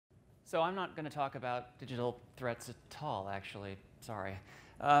So I'm not going to talk about digital threats at all, actually. Sorry.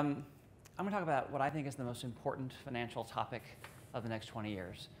 I'm going to talk about what I think is the most important financial topic of the next 20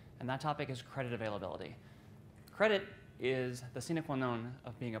 years. And that topic is credit availability. Credit is the sine qua non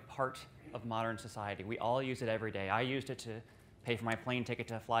of being a part of modern society. We all use it every day. I used it to pay for my plane ticket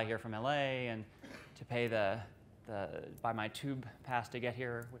to fly here from LA and to pay buy my tube pass to get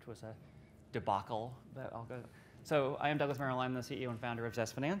here, which was a debacle. But I'll go. So I am Douglas Merrill. I'm the CEO and founder of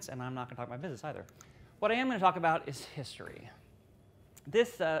ZestFinance, and I'm not going to talk about business either. What I am going to talk about is history.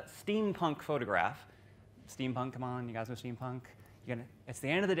 This steampunk photograph, steampunk, come on, you guys know steampunk? It's the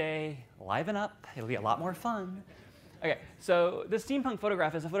end of the day, liven up, it'll be a lot more fun. Okay, so this steampunk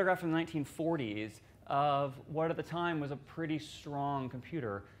photograph is a photograph from the 1940s of what at the time was a pretty strong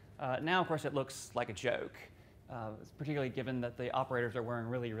computer. Now, of course, it looks like a joke, particularly given that the operators are wearing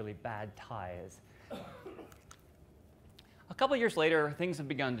really, really bad ties. A couple years later, things have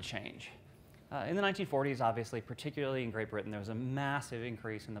begun to change. In the 1940s, obviously, particularly in Great Britain, there was a massive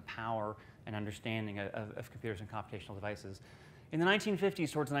increase in the power and understanding of computers and computational devices. In the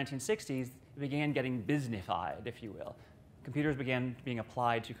 1950s towards the 1960s, it began getting businessified, if you will. Computers began being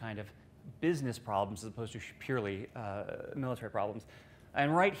applied to kind of business problems as opposed to purely military problems.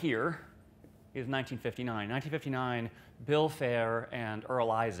 And right here is 1959. 1959, Bill Fair and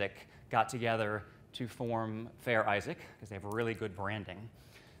Earl Isaac got together to form Fair Isaac, because they have really good branding.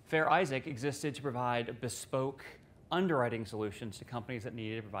 Fair Isaac existed to provide bespoke underwriting solutions to companies that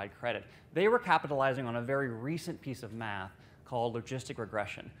needed to provide credit. They were capitalizing on a very recent piece of math called logistic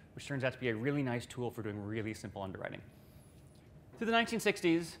regression, which turns out to be a really nice tool for doing really simple underwriting. Through the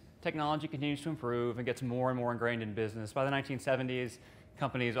 1960s, technology continues to improve and gets more and more ingrained in business. By the 1970s,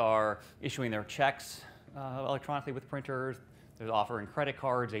 companies are issuing their checks electronically with printers. They're offering credit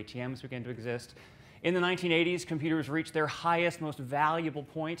cards, ATMs begin to exist. In the 1980s, computers reached their highest, most valuable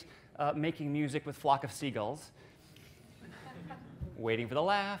point, making music with flock of seagulls. Waiting for the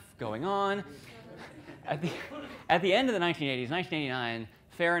laugh, going on. At the end of the 1980s, 1989,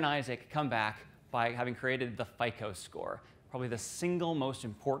 Fair and Isaac come back by having created the FICO score, probably the single most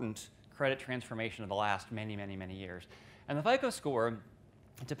important credit transformation of the last many, many, many years. And the FICO score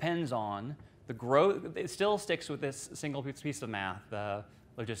depends on the growth. It still sticks with this single piece of math, the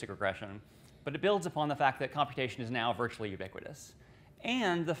logistic regression, but it builds upon the fact that computation is now virtually ubiquitous,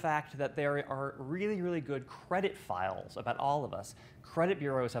 and the fact that there are really, really good credit files about all of us. Credit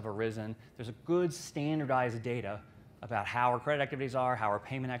bureaus have arisen. There's a good standardized data about how our credit activities are, how our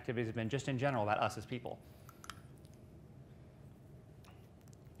payment activities have been, just in general about us as people.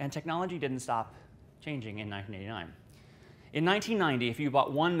 And technology didn't stop changing in 1989. In 1990, if you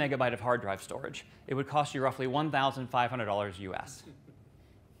bought 1 megabyte of hard drive storage, it would cost you roughly $1,500 US.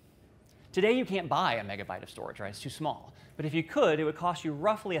 Today, you can't buy a megabyte of storage, right? It's too small. But if you could, it would cost you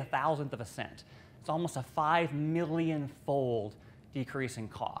roughly 1,000th of a cent. It's almost a 5 million-fold decrease in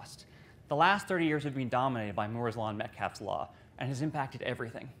cost. The last 30 years have been dominated by Moore's law and Metcalfe's law, and has impacted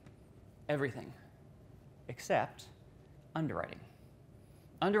everything. Everything. Except underwriting.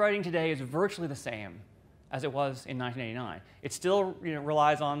 Underwriting today is virtually the same as it was in 1989. It still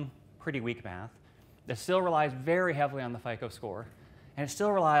relies on pretty weak math. It still relies very heavily on the FICO score. And it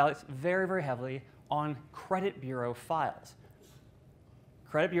still relies very, very heavily on credit bureau files.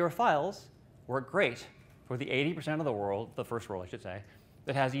 Credit bureau files work great for the 80% of the world, the first world I should say,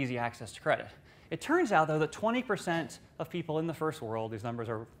 that has easy access to credit. It turns out, though, that 20% of people in the first world, these numbers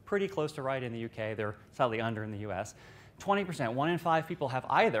are pretty close to right in the UK, they're slightly under in the US, 20%, 1 in 5 people have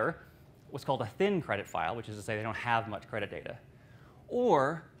either what's called a thin credit file, which is to say they don't have much credit data,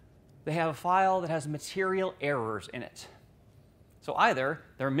 or they have a file that has material errors in it. So either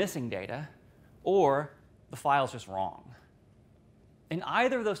they're missing data, or the file's just wrong. In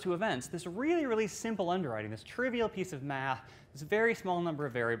either of those two events, this really, really simple underwriting, this trivial piece of math, this very small number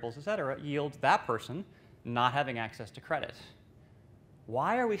of variables, et cetera, yields that person not having access to credit.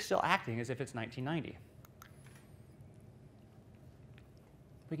 Why are we still acting as if it's 1990?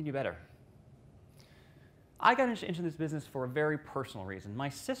 We can do better. I got into this business for a very personal reason. My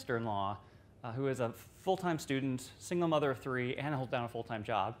sister-in-law, who is a full-time student, single mother of 3, and holds down a full-time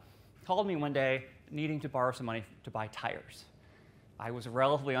job, called me one day needing to borrow some money to buy tires. I was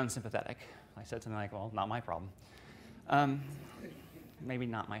relatively unsympathetic. I said something like, well, not my problem. Maybe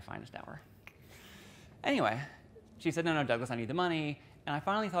not my finest hour. Anyway, she said, no, Douglas, I need the money. And I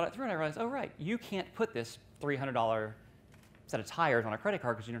finally thought it through, and I realized, oh, right, you can't put this $300 set of tires on a credit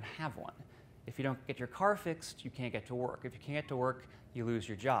card because you don't have one. If you don't get your car fixed, you can't get to work. If you can't get to work, you lose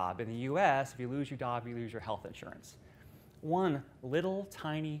your job. In the US, if you lose your job, you lose your health insurance. One little,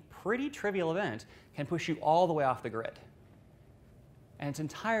 tiny, pretty trivial event can push you all the way off the grid. And it's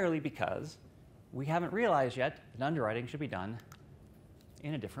entirely because we haven't realized yet that underwriting should be done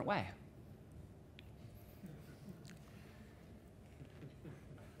in a different way.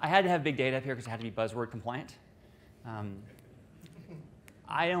 I had to have big data up here because it had to be buzzword compliant.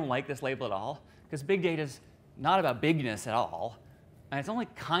 I don't like this label at all because big data is not about bigness at all, and it's only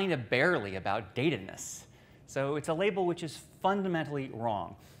kind of barely about data-ness. So it's a label which is fundamentally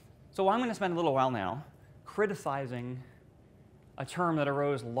wrong. So I'm going to spend a little while now criticizing a term that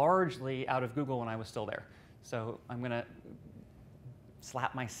arose largely out of Google when I was still there. So I'm going to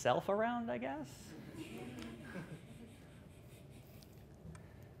slap myself around, I guess.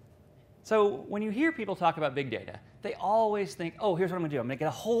 So when you hear people talk about big data, they always think, oh, here's what I'm going to do. I'm going to get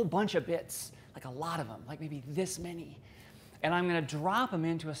a whole bunch of bits, like a lot of them, like maybe this many. And I'm going to drop them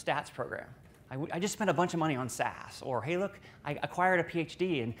into a stats program. I just spent a bunch of money on SAS. Or, hey, look, I acquired a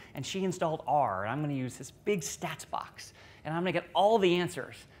PhD, and she installed R, and I'm going to use this big stats box. And I'm going to get all the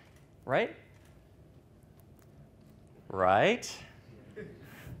answers, right? Right?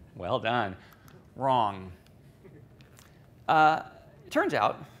 Well done. Wrong. It turns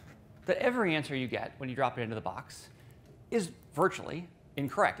out that every answer you get when you drop it into the box is virtually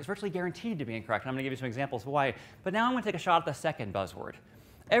incorrect. It's virtually guaranteed to be incorrect. And I'm going to give you some examples of why. But now I'm going to take a shot at the second buzzword.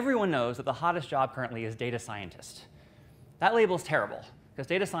 Everyone knows that the hottest job currently is data scientist. That label is terrible because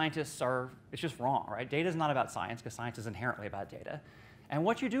data scientists are, it's just wrong, right? Data is not about science because science is inherently about data. And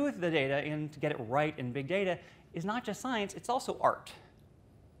what you do with the data to get it right in big data is not just science, it's also art.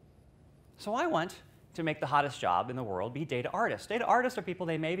 So I want to make the hottest job in the world be data artists. Data artists are people,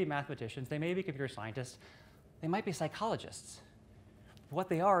 they may be mathematicians, they may be computer scientists, they might be psychologists. What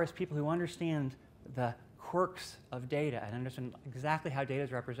they are is people who understand the quirks of data and understand exactly how data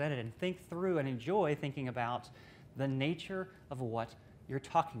is represented and think through and enjoy thinking about the nature of what you're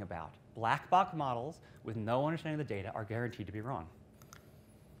talking about. Black box models with no understanding of the data are guaranteed to be wrong.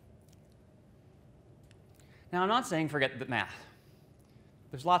 Now, I'm not saying forget the math.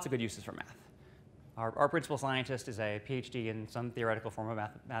 There's lots of good uses for math. Our principal scientist is a PhD in some theoretical form of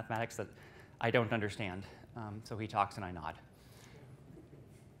mathematics that I don't understand, so he talks and I nod.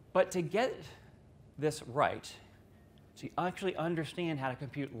 But to get this right, to actually understand how to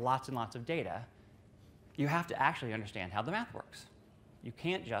compute lots and lots of data, you have to actually understand how the math works. You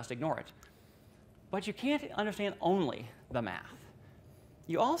can't just ignore it. But you can't understand only the math.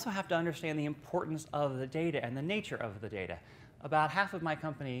 You also have to understand the importance of the data and the nature of the data. About half of my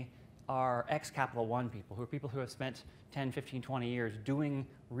company are ex-Capital One people who have spent 10, 15, 20 years doing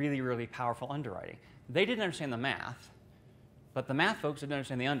really, really powerful underwriting. They didn't understand the math, but the math folks didn't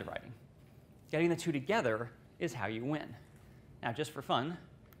understand the underwriting. Getting the two together is how you win. Now, just for fun,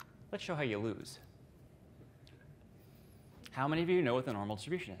 let's show how you lose. How many of you know what the normal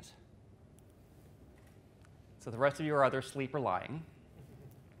distribution is? So the rest of you are either asleep or lying.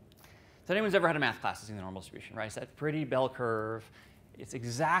 So anyone's ever had a math class using the normal distribution, right? It's that pretty bell curve. It's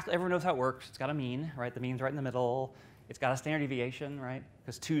exactly, everyone knows how it works. It's got a mean, right? The mean's right in the middle. It's got a standard deviation, right?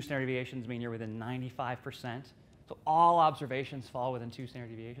 Because 2 standard deviations mean you're within 95%. So all observations fall within 2 standard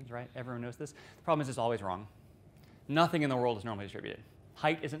deviations, right? Everyone knows this. The problem is it's always wrong. Nothing in the world is normally distributed.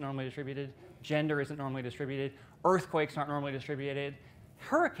 Height isn't normally distributed. Gender isn't normally distributed. Earthquakes aren't normally distributed.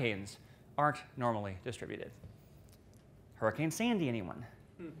 Hurricanes aren't normally distributed. Hurricane Sandy, anyone?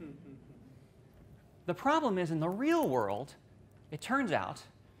 The problem is in the real world, it turns out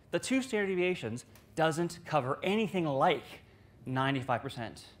the 2 standard deviations doesn't cover anything like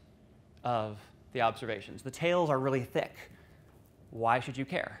 95% of the observations. The tails are really thick. Why should you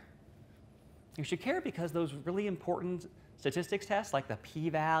care? You should care because those really important statistics tests, like the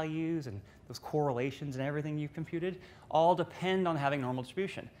p-values and those correlations and everything you've computed, all depend on having normal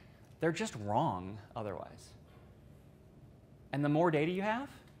distribution. They're just wrong otherwise. And the more data you have,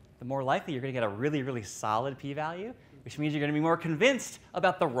 the more likely you're going to get a really, really solid p-value, which means you're going to be more convinced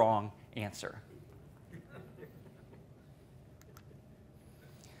about the wrong answer.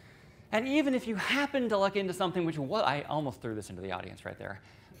 And even if you happen to luck into something which I almost threw this into the audience right there.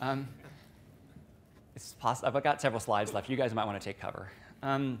 It's possible. I've got several slides left. You guys might want to take cover.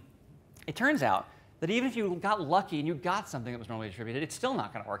 It turns out that even if you got lucky and you got something that was normally distributed, it's still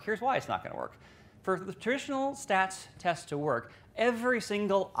not going to work. Here's why it's not going to work. For the traditional stats test to work, every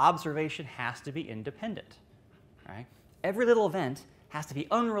single observation has to be independent. Right? Every little event has to be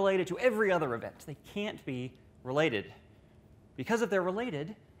unrelated to every other event. They can't be related. Because if they're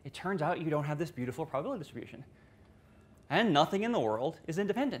related, it turns out you don't have this beautiful probability distribution. And nothing in the world is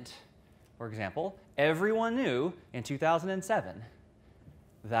independent. For example, everyone knew in 2007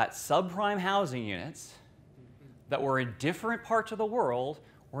 that subprime housing units that were in different parts of the world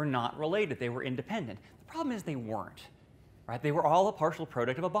were not related. They were independent. The problem is they weren't. right? They were all a partial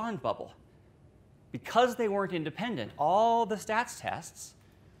product of a bond bubble. Because they weren't independent, all the stats tests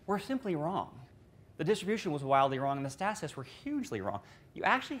were simply wrong. The distribution was wildly wrong, and the stats tests were hugely wrong. You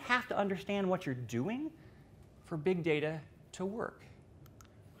actually have to understand what you're doing for big data to work.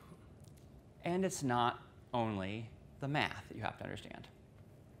 And it's not only the math that you have to understand.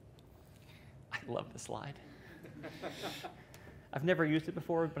 I love this slide. I've never used it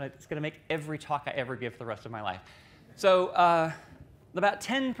before, but it's going to make every talk I ever give for the rest of my life. So about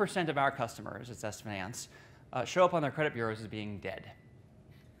 10% of our customers at ZestFinance show up on their credit bureaus as being dead.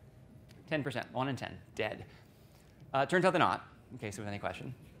 10%, 1 in 10, dead. Turns out they're not, in case there was any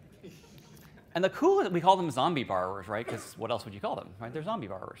question. And the cool, we call them zombie borrowers, right? Because what else would you call them, right? They're zombie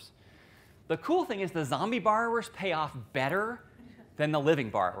borrowers. The cool thing is the zombie borrowers pay off better than the living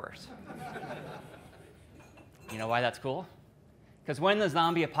borrowers. You know why that's cool? Because when the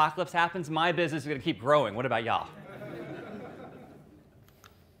zombie apocalypse happens, my business is going to keep growing. What about y'all?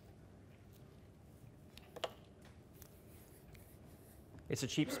 It's a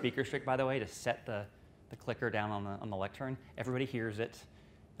cheap speaker trick, by the way, to set the clicker down on the lectern. Everybody hears it.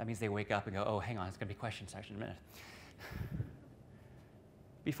 That means they wake up and go, oh, hang on, it's going to be question section in a minute.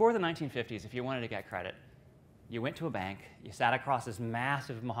 Before the 1950s, if you wanted to get credit, you went to a bank, you sat across this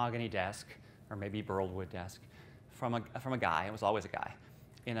massive mahogany desk, or maybe burled wood desk, from a guy, it was always a guy,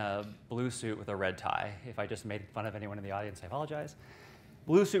 in a blue suit with a red tie. If I just made fun of anyone in the audience, I apologize.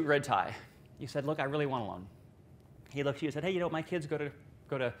 Blue suit, red tie. You said, look, I really want a loan. He looked at you and said, hey, you know, my kids go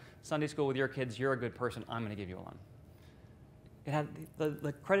to Sunday school with your kids. You're a good person. I'm going to give you a loan. It had,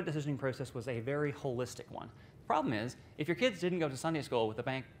 the credit decisioning process was a very holistic one. The problem is, if your kids didn't go to Sunday school with the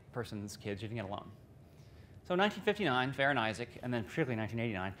bank person's kids, you didn't get a loan. So 1959, Fair and Isaac, and then particularly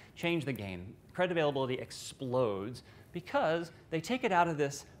 1989, changed the game. Credit availability explodes because they take it out of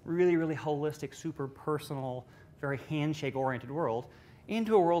this really, really holistic, super personal, very handshake-oriented world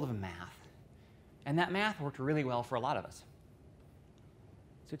into a world of math. And that math worked really well for a lot of us.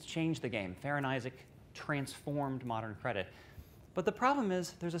 So it's changed the game. Fair and Isaac transformed modern credit. But the problem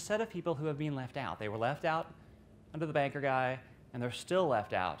is there's a set of people who have been left out. They were left out under the banker guy, and they're still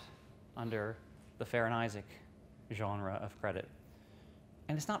left out under the Fair and Isaac genre of credit.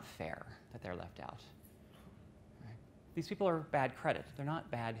 And it's not fair that they're left out. Right? These people are bad credit. They're not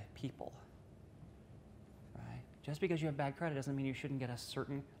bad people. Right? Just because you have bad credit doesn't mean you shouldn't get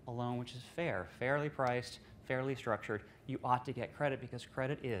a loan which is fair, fairly priced, fairly structured. You ought to get credit because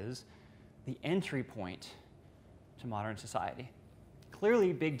credit is the entry point to modern society.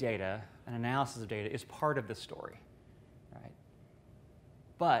 Clearly, big data and analysis of data is part of the story. Right?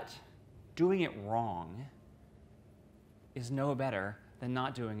 But doing it wrong is no better than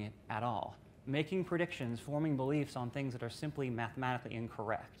not doing it at all. Making predictions, forming beliefs on things that are simply mathematically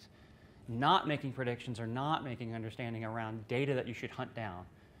incorrect. Not making predictions or not making understanding around data that you should hunt down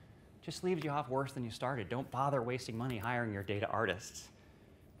just leaves you off worse than you started. Don't bother wasting money hiring your data artists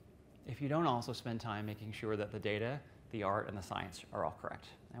if you don't also spend time making sure that the data, the art, and the science are all correct.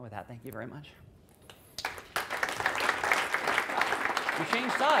 And with that, thank you very much. We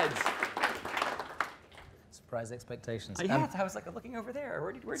changed sides. Surprise expectations. Yeah, I was like looking over there.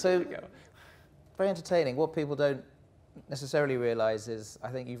 Where did you go? Very entertaining. What people don't necessarily realize is I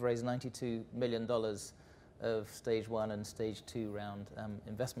think you've raised $92 million of stage 1 and stage 2 round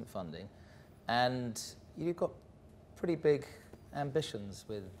investment funding. And you've got pretty big ambitions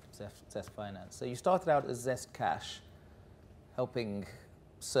with ZestFinance. So you started out as Zest Cash, helping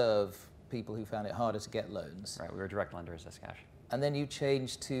serve people who found it harder to get loans. Right, we were a direct lender as Zest Cash. And then you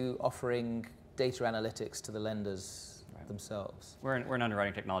changed to offering data analytics to the lenders themselves. We're an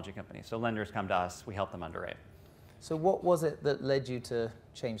underwriting technology company, so lenders come to us, we help them underwrite. So what was it that led you to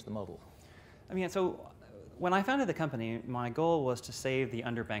change the model? I mean, so when I founded the company, my goal was to save the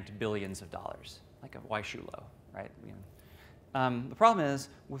underbanked billions of dollars, like a Waishulo, right? You know. The problem is,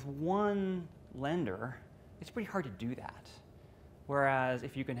 with one lender, it's pretty hard to do that. Whereas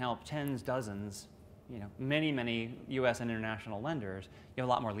if you can help tens, dozens, you know, many, many US and international lenders, you have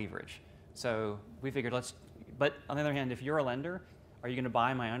a lot more leverage. So we figured but on the other hand, if you're a lender, are you going to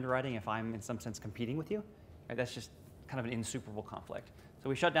buy my underwriting if I'm in some sense competing with you? Right, that's just kind of an insuperable conflict. So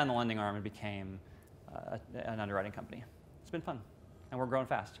we shut down the lending arm and became an underwriting company. It's been fun, and we're growing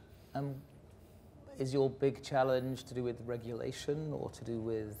fast. Is your big challenge to do with regulation or to do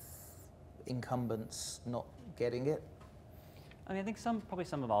with incumbents not getting it? I mean, I think probably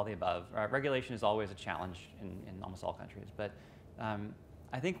some of all the above. Regulation is always a challenge in almost all countries, but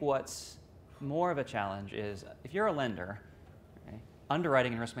I think what's more of a challenge is if you're a lender, okay,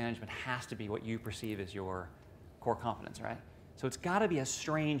 underwriting and risk management has to be what you perceive as your core competence, right? So it's got to be a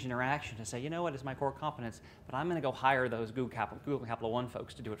strange interaction to say, you know what, it's my core competence, but I'm going to go hire those Google Capital One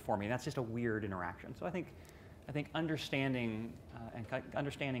folks to do it for me. And that's just a weird interaction. So I think understanding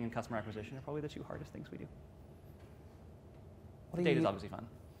and customer acquisition are probably the two hardest things we do. Data is obviously fun.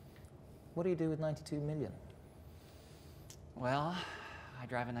 What do you do with 92 million? Well, I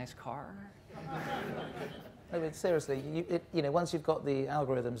drive a nice car. No, but seriously, you know, once you've got the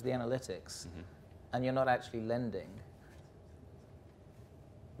algorithms, the analytics, and you're not actually lending,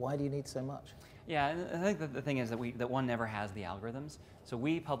 why do you need so much? Yeah, and I think that the thing is that one never has the algorithms. So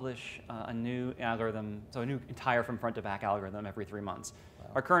we publish a new algorithm, so a new entire from front to back algorithm every 3 months. Wow.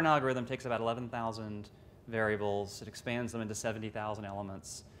 Our current algorithm takes about 11,000 variables. It expands them into 70,000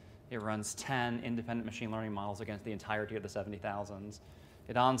 elements. It runs 10 independent machine learning models against the entirety of the 70,000s.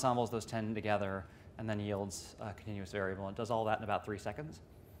 It ensembles those 10 together and then yields a continuous variable. It does all that in about 3 seconds.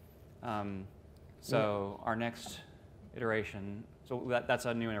 So our next iteration, so that's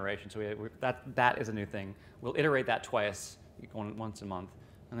a new iteration. So that is a new thing. We'll iterate that twice, once a month.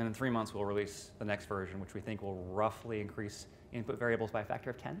 And then in 3 months, we'll release the next version, which we think will roughly increase input variables by a factor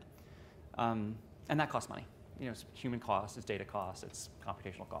of 10. And that costs money. You know, it's human cost, it's data cost, it's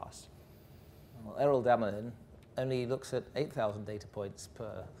computational cost. Well, Errol Damelin only looks at 8,000 data points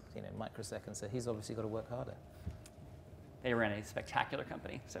per microsecond, so he's obviously got to work harder. They ran a spectacular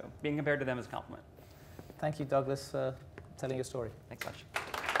company, so being compared to them is a compliment. Thank you, Douglas, for telling your story. Thanks so much.